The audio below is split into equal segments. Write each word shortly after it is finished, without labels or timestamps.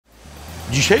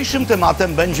Dzisiejszym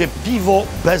tematem będzie piwo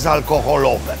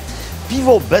bezalkoholowe.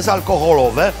 Piwo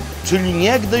bezalkoholowe, czyli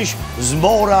niegdyś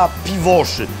zmora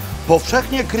piwoszy.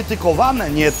 Powszechnie krytykowane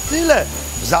nie tyle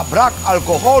za brak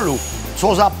alkoholu,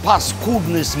 co za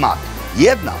paskudny smak.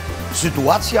 Jednak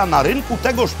sytuacja na rynku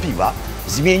tegoż piwa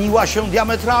zmieniła się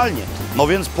diametralnie. No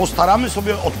więc postaramy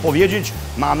sobie odpowiedzieć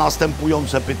na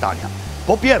następujące pytania.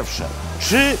 Po pierwsze,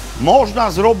 czy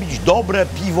można zrobić dobre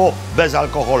piwo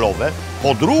bezalkoholowe?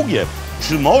 Po drugie,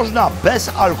 czy można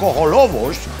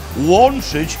bezalkoholowość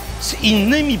łączyć z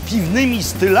innymi piwnymi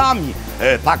stylami,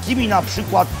 takimi na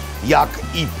przykład jak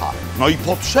IPA? No i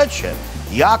po trzecie,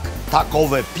 jak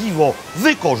takowe piwo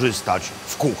wykorzystać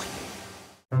w kuchni?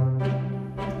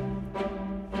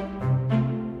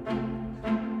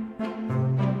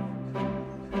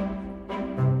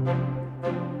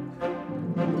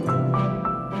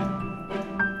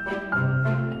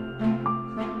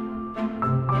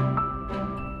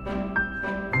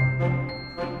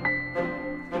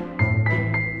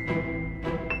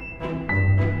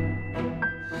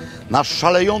 Nasz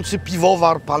szalejący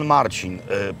piwowar, pan Marcin.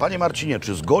 Panie Marcinie,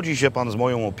 czy zgodzi się pan z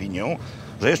moją opinią,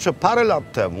 że jeszcze parę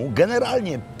lat temu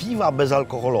generalnie piwa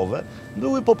bezalkoholowe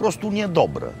były po prostu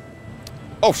niedobre?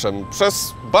 Owszem,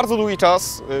 przez bardzo długi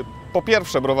czas po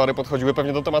pierwsze browary podchodziły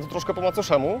pewnie do tematu troszkę po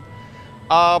macoszemu,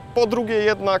 a po drugie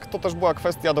jednak to też była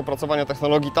kwestia dopracowania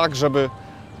technologii tak, żeby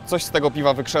coś z tego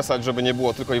piwa wykrzesać, żeby nie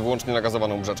było tylko i wyłącznie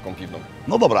nagazowaną brzeczką piwną.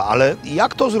 No dobra, ale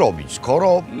jak to zrobić,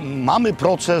 skoro mamy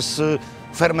proces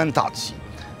fermentacji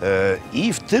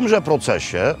i w tymże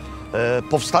procesie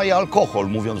powstaje alkohol,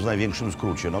 mówiąc w największym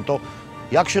skrócie? No to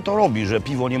jak się to robi, że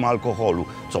piwo nie ma alkoholu?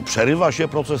 Co, przerywa się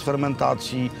proces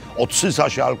fermentacji, odsysa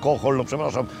się alkohol? No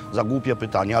przepraszam za głupie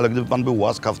pytanie, ale gdyby pan był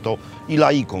łaskaw, to i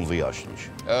laikom wyjaśnić.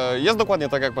 Jest dokładnie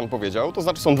tak, jak pan powiedział, to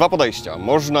znaczy są dwa podejścia.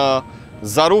 Można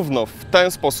zarówno w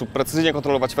ten sposób precyzyjnie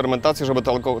kontrolować fermentację, żeby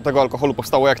tego alkoholu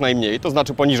powstało jak najmniej, to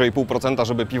znaczy poniżej 0,5%,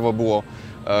 żeby piwo było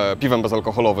piwem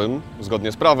bezalkoholowym,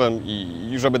 zgodnie z prawem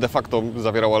i żeby de facto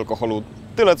zawierało alkoholu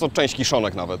tyle, co część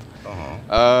kiszonek nawet.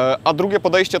 A drugie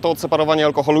podejście to odseparowanie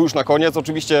alkoholu już na koniec.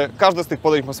 Oczywiście każde z tych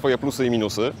podejść ma swoje plusy i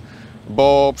minusy,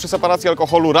 bo przy separacji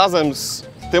alkoholu razem z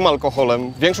tym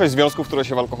alkoholem większość związków, które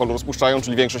się w alkoholu rozpuszczają,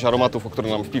 czyli większość aromatów, o które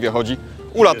nam w piwie chodzi,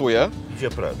 ulatuje. Idzie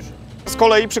precz. Z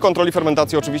kolei przy kontroli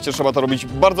fermentacji oczywiście trzeba to robić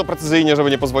bardzo precyzyjnie,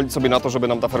 żeby nie pozwolić sobie na to, żeby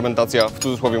nam ta fermentacja, w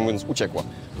cudzysłowie mówiąc, uciekła.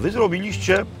 Wy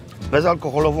zrobiliście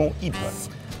bezalkoholową IPę,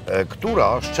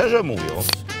 która, szczerze mówiąc,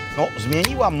 no,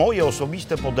 zmieniła moje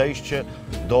osobiste podejście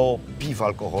do piw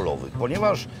alkoholowych,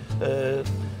 ponieważ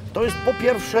to jest po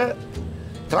pierwsze,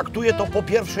 traktuję to po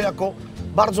pierwsze jako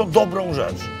bardzo dobrą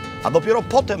rzecz, a dopiero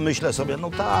potem myślę sobie, no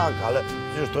tak, ale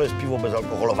przecież to jest piwo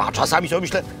bezalkoholowe, a czasami sobie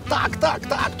myślę, tak,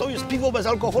 to jest piwo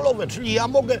bezalkoholowe, czyli ja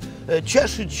mogę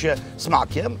cieszyć się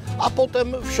smakiem, a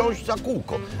potem wsiąść za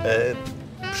kółko.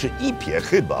 Przy IPie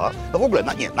chyba, no w ogóle,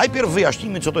 nie, najpierw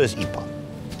wyjaśnijmy, co to jest IPA.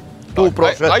 Tu tak,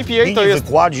 proszę, IPA to jest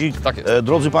wykładzik, tak jest.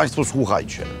 Drodzy Państwo,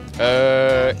 słuchajcie.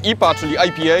 IPA, czyli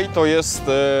IPA, to jest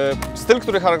styl,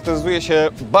 który charakteryzuje się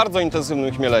bardzo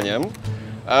intensywnym chmieleniem.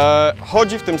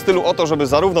 Chodzi w tym stylu o to, żeby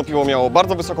zarówno piwo miało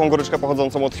bardzo wysoką goryczkę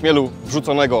pochodzącą od chmielu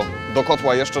wrzuconego do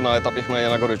kotła jeszcze na etapie chmielenia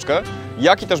na goryczkę,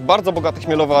 jak i też bardzo bogaty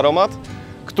chmielowy aromat,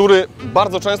 który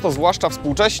bardzo często, zwłaszcza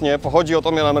współcześnie, pochodzi od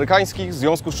odmian amerykańskich, w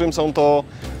związku z czym są to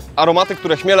aromaty,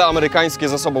 które chmiele amerykańskie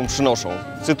ze sobą przynoszą.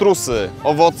 Cytrusy,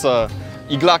 owoce,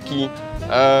 iglaki,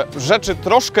 rzeczy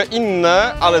troszkę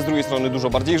inne, ale z drugiej strony dużo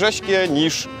bardziej rześkie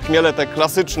niż chmiele te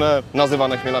klasyczne,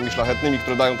 nazywane chmielami szlachetnymi,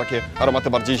 które dają takie aromaty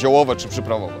bardziej ziołowe czy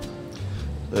przyprawowe.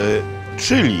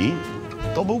 Czyli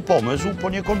to był pomysł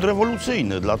poniekąd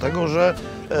rewolucyjny, dlatego że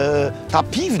ta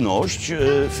piwność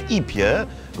w IPie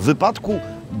w wypadku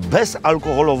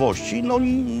bezalkoholowości no,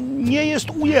 nie jest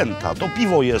ujęta. To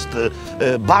piwo jest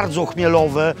bardzo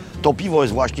chmielowe, to piwo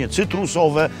jest właśnie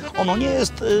cytrusowe, ono nie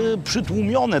jest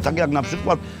przytłumione, tak jak na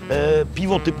przykład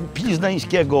piwo typu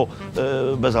pilzneńskiego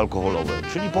bezalkoholowe,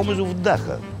 czyli pomysł w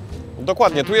dechę.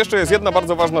 Dokładnie, tu jeszcze jest jedna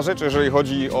bardzo ważna rzecz, jeżeli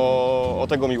chodzi o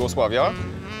tego Miłosławia.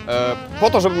 Po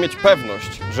to, żeby mieć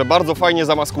pewność, że bardzo fajnie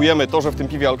zamaskujemy to, że w tym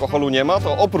piwie alkoholu nie ma,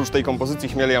 to oprócz tej kompozycji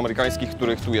chmieli amerykańskich,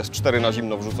 których tu jest 4 na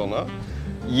zimno wrzucone,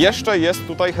 jeszcze jest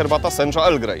tutaj herbata sęcza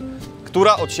Earl Grey,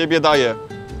 która od siebie daje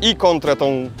i kontrę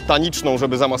tą taniczną,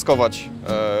 żeby zamaskować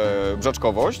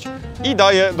brzeczkowość, i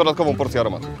daje dodatkową porcję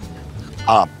aromatu.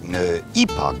 A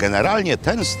IPA, generalnie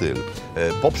ten styl,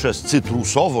 poprzez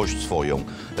cytrusowość swoją,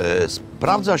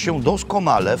 sprawdza się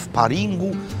doskonale w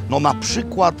paringu, no na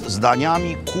przykład z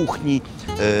daniami kuchni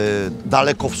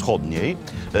dalekowschodniej,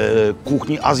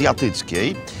 kuchni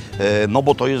azjatyckiej, no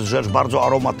bo to jest rzecz bardzo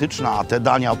aromatyczna, a te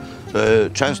dania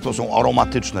często są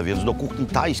aromatyczne, więc do kuchni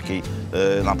tajskiej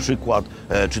na przykład,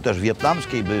 czy też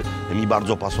wietnamskiej by mi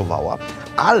bardzo pasowała,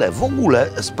 ale w ogóle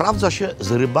sprawdza się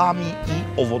z rybami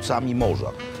i owocami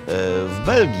morza. W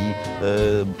Belgii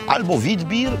albo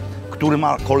witbier, który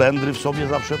ma kolendry w sobie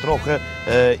zawsze trochę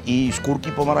i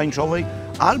skórki pomarańczowej,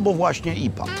 albo właśnie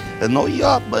IPA. No i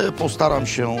ja postaram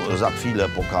się za chwilę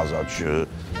pokazać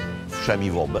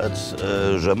wszemi wobec,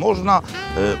 że można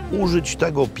użyć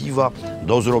tego piwa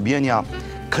do zrobienia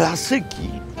klasyki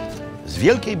z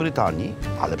Wielkiej Brytanii,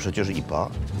 ale przecież IPA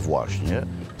właśnie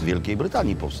w Wielkiej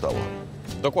Brytanii powstała.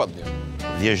 Dokładnie.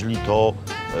 Wieźli to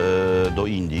do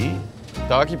Indii.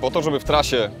 Tak, i po to, żeby w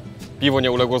trasie piwo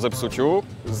nie uległo zepsuciu,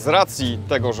 z racji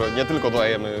tego, że nie tylko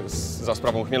dodajemy za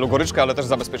sprawą chmielu goryczkę, ale też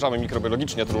zabezpieczamy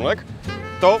mikrobiologicznie trunek,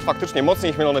 to faktycznie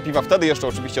mocniej chmielone piwa, wtedy jeszcze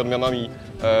oczywiście odmianami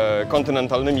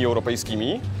kontynentalnymi,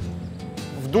 europejskimi,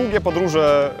 w długie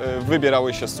podróże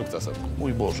wybierały się z sukcesem.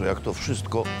 Mój Boże, jak to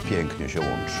wszystko pięknie się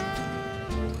łączy.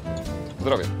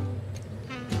 Zdrowie.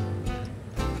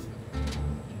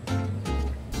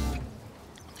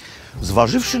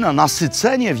 Zważywszy na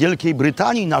nasycenie Wielkiej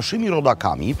Brytanii naszymi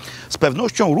rodakami, z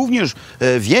pewnością również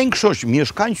większość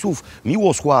mieszkańców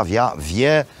Miłosławia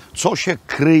wie, co się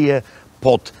kryje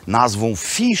pod nazwą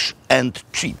fish and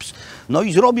chips. No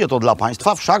i zrobię to dla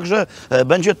Państwa, wszakże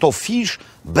będzie to fish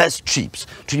bez chips,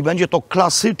 czyli będzie to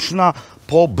klasyczna,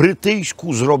 po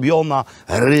brytyjsku zrobiona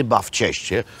ryba w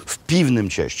cieście, w piwnym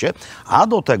cieście, a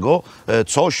do tego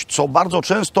coś, co bardzo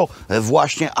często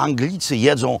właśnie Anglicy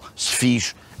jedzą z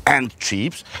fish and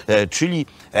chips, czyli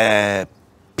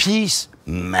peas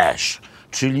mash,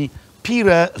 czyli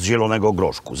pire z zielonego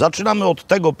groszku. Zaczynamy od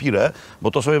tego pire,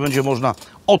 bo to sobie będzie można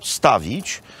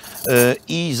odstawić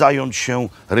i zająć się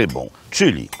rybą.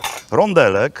 Czyli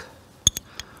rondelek,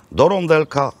 do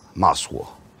rondelka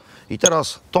masło. I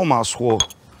teraz to masło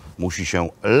musi się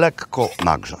lekko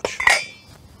nagrzać.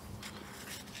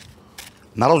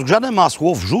 Na rozgrzane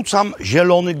masło wrzucam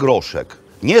zielony groszek,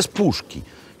 nie z puszki.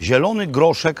 Zielony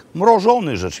groszek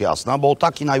mrożony, rzecz jasna, bo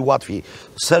taki najłatwiej.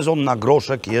 Sezon na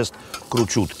groszek jest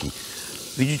króciutki.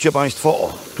 Widzicie Państwo,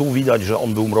 o, tu widać, że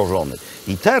on był mrożony.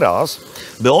 I teraz,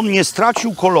 by on nie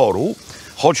stracił koloru,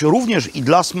 choć również i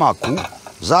dla smaku,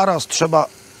 zaraz trzeba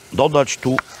dodać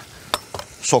tu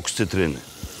sok z cytryny.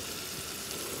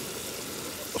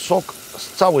 Sok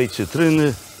z całej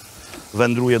cytryny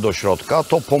wędruje do środka.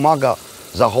 To pomaga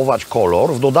zachować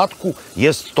kolor. W dodatku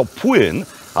jest to płyn,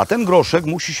 a ten groszek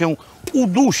musi się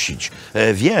udusić,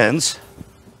 więc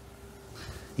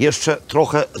jeszcze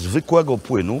trochę zwykłego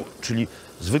płynu, czyli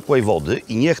zwykłej wody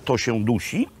i niech to się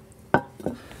dusi.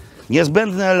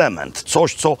 Niezbędny element,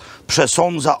 coś co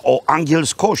przesądza o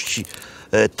angielskości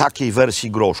takiej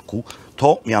wersji groszku,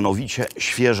 to mianowicie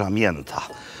świeża mięta.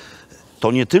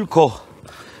 To nie tylko,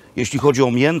 jeśli chodzi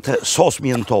o miętę, sos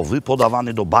miętowy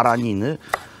podawany do baraniny,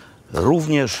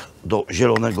 również do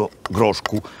zielonego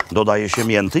groszku dodaje się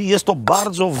mięty i jest to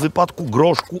bardzo w wypadku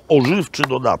groszku ożywczy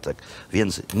dodatek,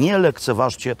 więc nie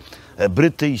lekceważcie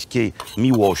brytyjskiej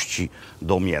miłości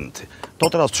do mięty. To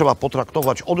teraz trzeba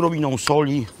potraktować odrobiną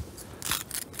soli,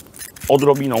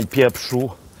 odrobiną pieprzu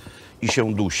i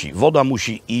się dusi. Woda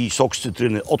musi i sok z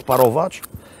cytryny odparować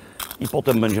i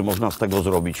potem będzie można z tego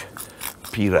zrobić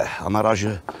pire. A na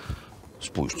razie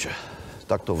spójrzcie,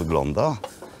 tak to wygląda.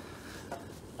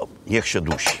 Niech się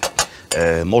dusi.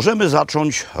 Możemy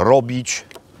zacząć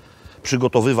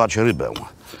przygotowywać rybę.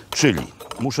 Czyli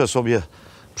muszę sobie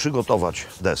przygotować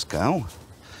deskę.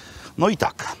 No i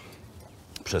tak,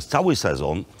 przez cały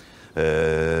sezon,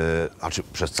 znaczy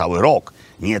przez cały rok,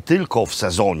 nie tylko w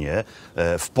sezonie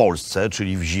w Polsce,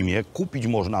 czyli w zimie, kupić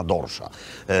można dorsza.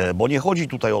 Bo nie chodzi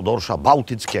tutaj o dorsza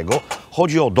bałtyckiego,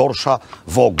 chodzi o dorsza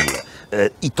w ogóle.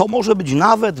 I to może być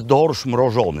nawet dorsz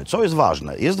mrożony. Co jest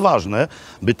ważne? Jest ważne,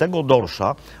 by tego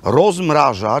dorsza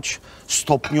rozmrażać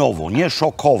stopniowo, nie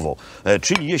szokowo.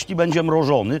 Czyli jeśli będzie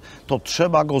mrożony, to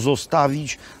trzeba go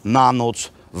zostawić na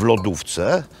noc w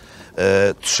lodówce.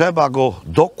 Trzeba go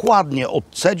dokładnie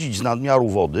odcedzić z nadmiaru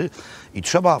wody i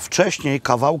trzeba wcześniej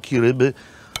kawałki ryby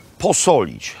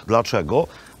posolić. Dlaczego?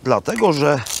 Dlatego,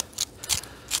 że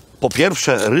po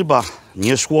pierwsze ryba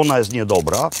niesłona jest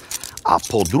niedobra, a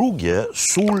po drugie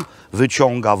sól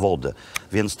wyciąga wodę.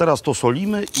 Więc teraz to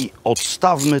solimy i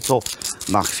odstawmy to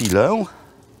na chwilę.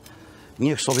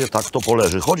 Niech sobie tak to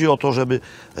poleży. Chodzi o to, żeby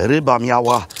ryba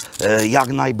miała jak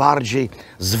najbardziej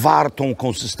zwartą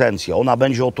konsystencję. Ona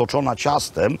będzie otoczona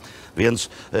ciastem, więc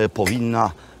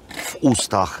powinna w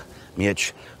ustach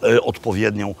mieć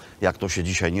odpowiednią, jak to się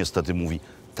dzisiaj niestety mówi,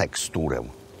 teksturę.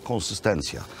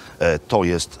 Konsystencja to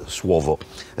jest słowo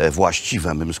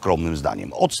właściwe, mym skromnym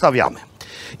zdaniem. Odstawiamy.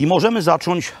 I możemy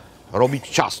zacząć robić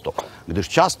ciasto, gdyż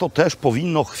ciasto też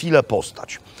powinno chwilę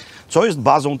postać. Co jest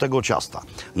bazą tego ciasta?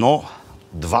 No,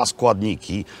 dwa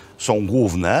składniki są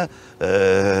główne,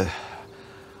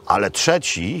 ale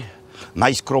trzeci,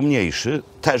 najskromniejszy,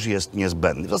 też jest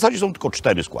niezbędny. W zasadzie są tylko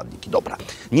 4 składniki. Dobra,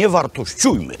 nie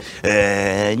wartościujmy,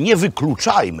 nie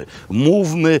wykluczajmy.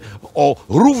 Mówmy o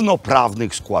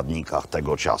równoprawnych składnikach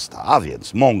tego ciasta. A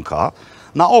więc mąka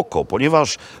na oko,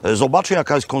 ponieważ zobaczę,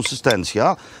 jaka jest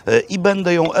konsystencja i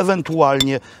będę ją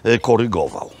ewentualnie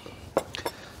korygował.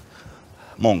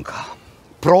 Mąka.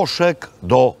 Proszek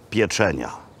do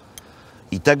pieczenia.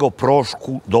 I tego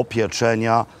proszku do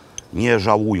pieczenia nie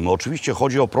żałujmy. Oczywiście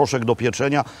chodzi o proszek do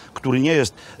pieczenia, który nie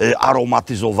jest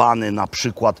aromatyzowany na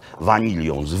przykład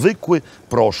wanilią. Zwykły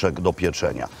proszek do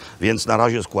pieczenia. Więc na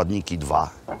razie składniki 2.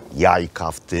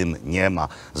 Jajka w tym nie ma.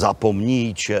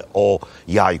 Zapomnijcie o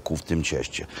jajku w tym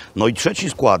cieście. No i trzeci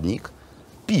składnik,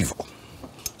 piwo.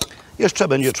 Jeszcze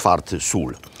będzie 4,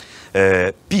 sól.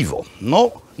 Piwo.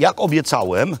 No, jak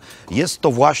obiecałem, jest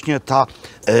to właśnie ta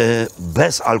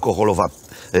bezalkoholowa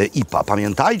IPA.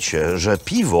 Pamiętajcie, że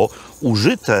piwo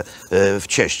użyte w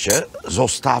cieście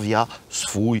zostawia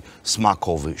swój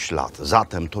smakowy ślad.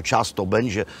 Zatem to ciasto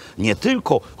będzie nie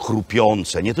tylko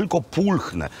chrupiące, nie tylko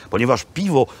pulchne, ponieważ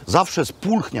piwo zawsze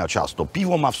spulchnia ciasto.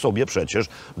 Piwo ma w sobie przecież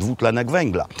dwutlenek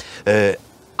węgla,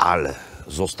 ale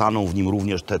zostaną w nim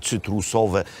również te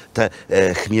cytrusowe, te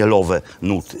chmielowe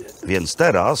nuty. Więc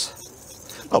teraz,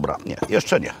 dobra, nie,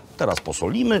 jeszcze nie. Teraz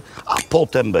posolimy, a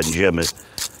potem będziemy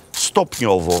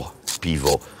stopniowo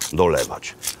piwo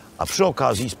dolewać. A przy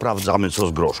okazji sprawdzamy, co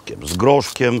z groszkiem. Z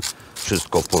groszkiem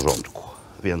wszystko w porządku,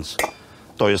 więc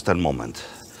to jest ten moment.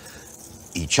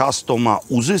 I ciasto ma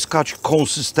uzyskać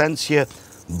konsystencję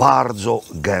bardzo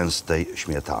gęstej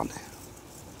śmietany.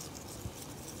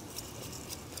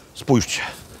 Spójrzcie,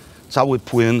 cały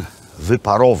płyn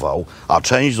wyparował, a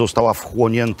część została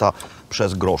wchłonięta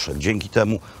przez groszek. Dzięki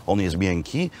temu on jest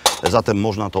miękki, zatem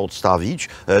można to odstawić.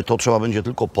 To trzeba będzie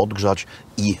tylko podgrzać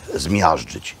i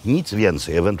zmiażdżyć. Nic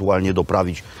więcej, ewentualnie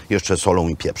doprawić jeszcze solą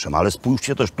i pieprzem. Ale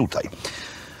spójrzcie też tutaj.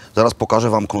 Zaraz pokażę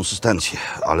Wam konsystencję,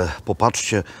 ale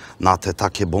popatrzcie na te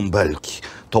takie bąbelki.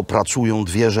 To pracują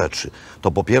dwie rzeczy.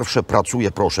 To po pierwsze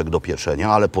pracuje proszek do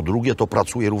pieczenia, ale po drugie to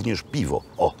pracuje również piwo.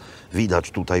 O,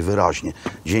 widać tutaj wyraźnie.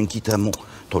 Dzięki temu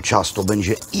to ciasto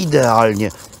będzie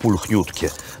idealnie pulchniutkie.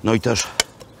 No i też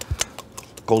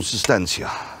konsystencja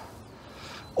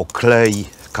oklei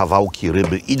kawałki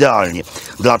ryby idealnie.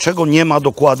 Dlaczego nie ma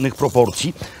dokładnych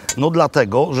proporcji? No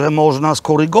dlatego, że można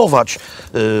skorygować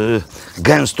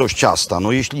gęstość ciasta.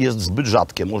 No jeśli jest zbyt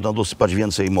rzadkie, można dosypać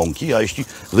więcej mąki, a jeśli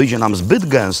wyjdzie nam zbyt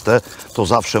gęste, to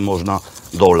zawsze można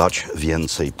dolać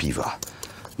więcej piwa.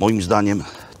 Moim zdaniem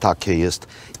takie jest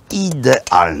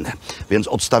idealne. Więc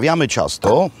odstawiamy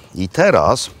ciasto i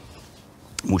teraz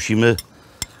musimy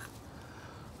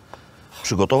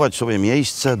przygotować sobie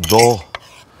miejsce do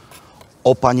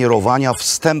opanierowania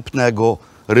wstępnego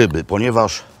ryby,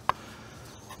 ponieważ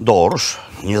dorsz,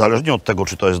 niezależnie od tego,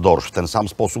 czy to jest dorsz, w ten sam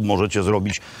sposób możecie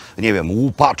zrobić, nie wiem,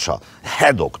 łupacza,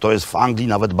 haddock, to jest w Anglii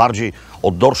nawet bardziej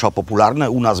od dorsza popularne,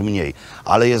 u nas mniej,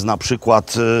 ale jest na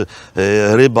przykład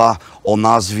ryba o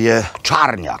nazwie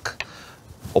czarniak,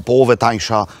 o połowę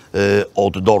tańsza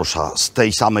od dorsza, z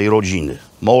tej samej rodziny.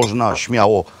 Można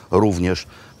śmiało również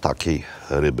takiej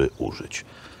ryby użyć.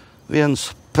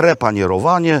 Więc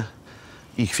prepanierowanie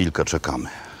i chwilkę czekamy.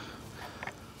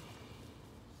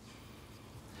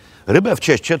 Rybę w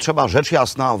cieście trzeba rzecz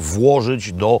jasna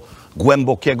włożyć do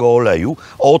głębokiego oleju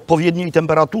o odpowiedniej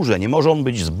temperaturze. Nie może on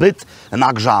być zbyt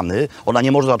nagrzany, ona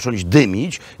nie może zacząć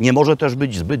dymić, nie może też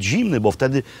być zbyt zimny, bo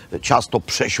wtedy ciasto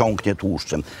przesiąknie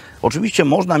tłuszczem. Oczywiście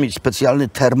można mieć specjalny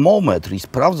termometr i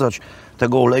sprawdzać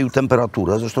tego oleju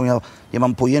temperaturę. Zresztą ja nie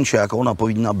mam pojęcia, jaka ona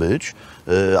powinna być,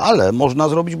 ale można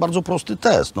zrobić bardzo prosty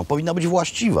test. No, powinna być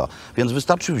właściwa, więc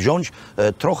wystarczy wziąć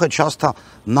trochę ciasta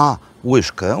na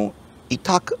łyżkę i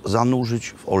tak zanurzyć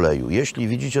w oleju. Jeśli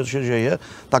widzicie, co się dzieje,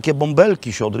 takie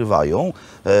bąbelki się odrywają,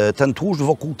 ten tłuszcz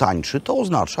wokół tańczy, to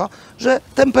oznacza, że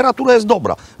temperatura jest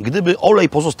dobra. Gdyby olej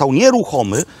pozostał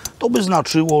nieruchomy, to by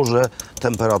znaczyło, że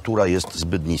temperatura jest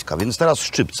zbyt niska. Więc teraz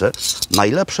szczypce.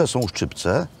 Najlepsze są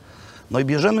szczypce. No i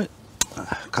bierzemy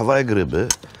kawałek ryby,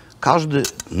 każdy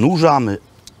nurzamy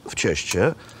w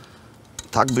cieście,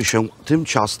 tak by się tym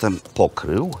ciastem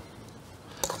pokrył.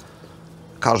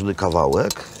 Każdy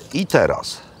kawałek. I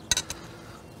teraz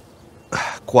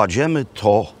kładziemy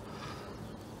to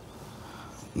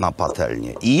na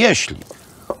patelnię. I jeśli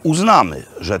uznamy,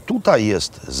 że tutaj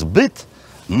jest zbyt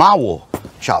mało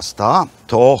ciasta,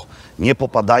 to nie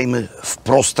popadajmy w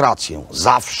prostrację.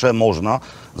 Zawsze można,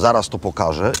 zaraz to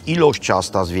pokażę, ilość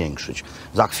ciasta zwiększyć.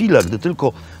 Za chwilę, gdy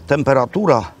tylko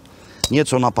temperatura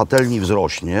nieco na patelni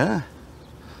wzrośnie,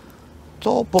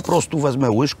 to po prostu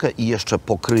wezmę łyżkę i jeszcze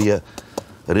pokryję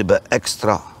rybę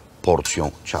ekstra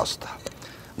porcją ciasta.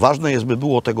 Ważne jest, by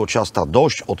było tego ciasta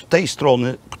dość od tej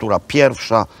strony, która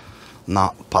pierwsza na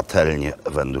patelnię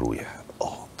wędruje.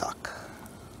 O, tak.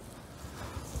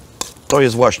 To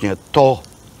jest właśnie to,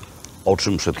 o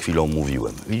czym przed chwilą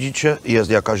mówiłem. Widzicie? Jest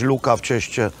jakaś luka w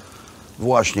cieście.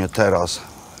 Właśnie teraz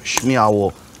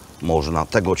śmiało można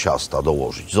tego ciasta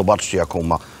dołożyć. Zobaczcie, jaką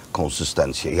ma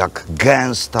konsystencję. Jak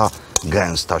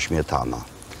gęsta śmietana.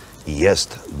 I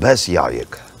jest bez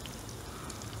jajek.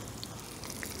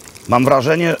 Mam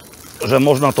wrażenie, że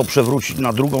można to przewrócić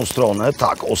na drugą stronę.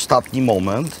 Tak, ostatni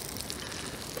moment.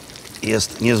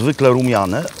 Jest niezwykle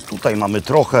rumiane. Tutaj mamy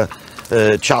trochę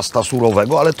ciasta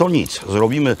surowego, ale to nic.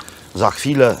 Zrobimy za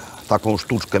chwilę taką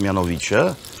sztuczkę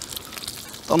mianowicie.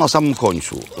 To na samym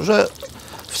końcu, że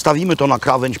wstawimy to na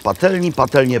krawędź patelni,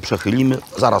 patelnię przechylimy,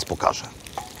 zaraz pokażę.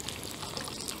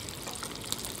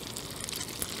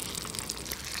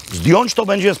 Zdjąć to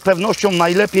będzie z pewnością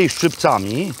najlepiej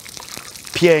szczypcami.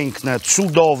 Piękne,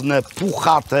 cudowne,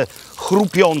 puchate,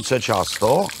 chrupiące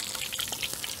ciasto.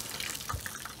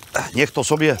 Niech to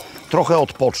sobie trochę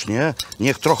odpocznie,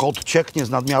 niech trochę odcieknie z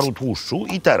nadmiaru tłuszczu.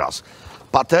 I teraz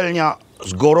patelnia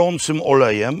z gorącym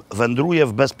olejem wędruje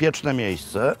w bezpieczne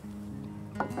miejsce.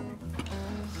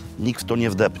 Nikt w to nie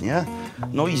wdepnie.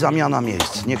 No i zamiana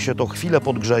miejsc. Niech się to chwilę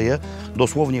podgrzeje.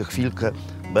 Dosłownie chwilkę.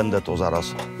 Będę to zaraz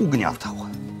ugniatał.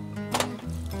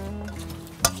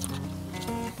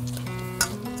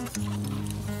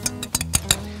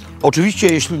 Oczywiście,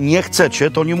 jeśli nie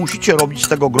chcecie, to nie musicie robić z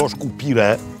tego groszku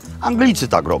puree. Anglicy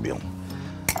tak robią.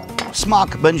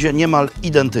 Smak będzie niemal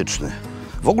identyczny.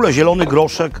 W ogóle zielony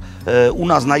groszek u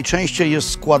nas najczęściej jest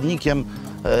składnikiem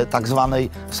tak zwanej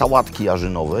sałatki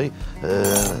jarzynowej,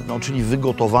 no, czyli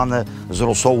wygotowane z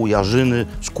rosołu jarzyny,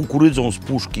 z kukurydzą z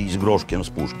puszki i z groszkiem z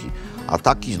puszki. A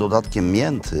taki z dodatkiem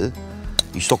mięty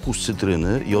i soku z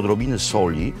cytryny i odrobiny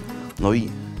soli, no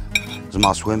i z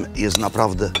masłem jest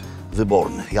naprawdę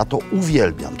wyborny. Ja to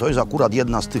uwielbiam. To jest akurat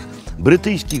jedna z tych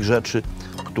brytyjskich rzeczy,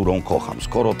 którą kocham.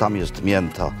 Skoro tam jest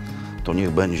mięta, to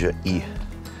niech będzie i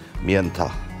mięta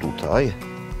tutaj.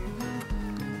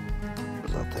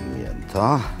 Zatem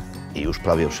mięta. I już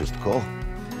prawie wszystko.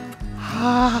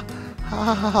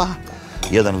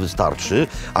 Jeden wystarczy.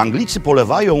 Anglicy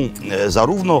polewają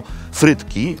zarówno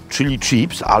frytki, czyli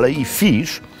chips, ale i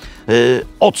fish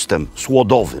octem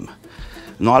słodowym.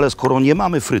 No ale skoro nie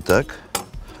mamy frytek,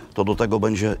 to do tego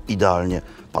będzie idealnie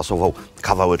pasował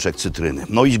kawałeczek cytryny.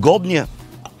 No i zgodnie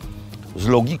z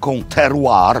logiką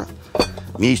terroir,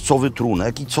 miejscowy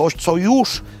trunek i coś, co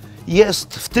już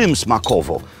jest w tym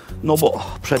smakowo. No bo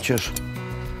przecież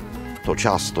to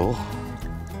ciasto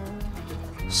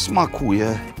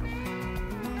smakuje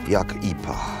jak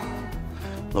IPA.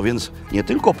 No więc nie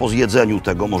tylko po zjedzeniu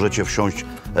tego możecie wsiąść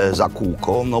za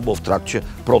kółko, no bo w trakcie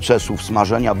procesów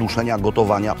smażenia, duszenia,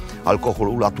 gotowania alkohol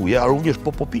ulatuje, a również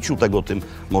po popiciu tego tym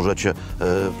możecie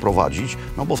prowadzić,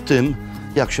 no bo w tym,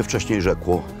 jak się wcześniej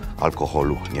rzekło,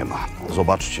 alkoholu nie ma.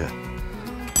 Zobaczcie,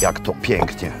 jak to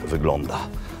pięknie wygląda.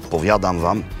 Powiadam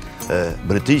wam,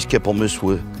 brytyjskie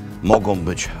pomysły mogą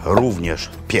być również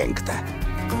piękne.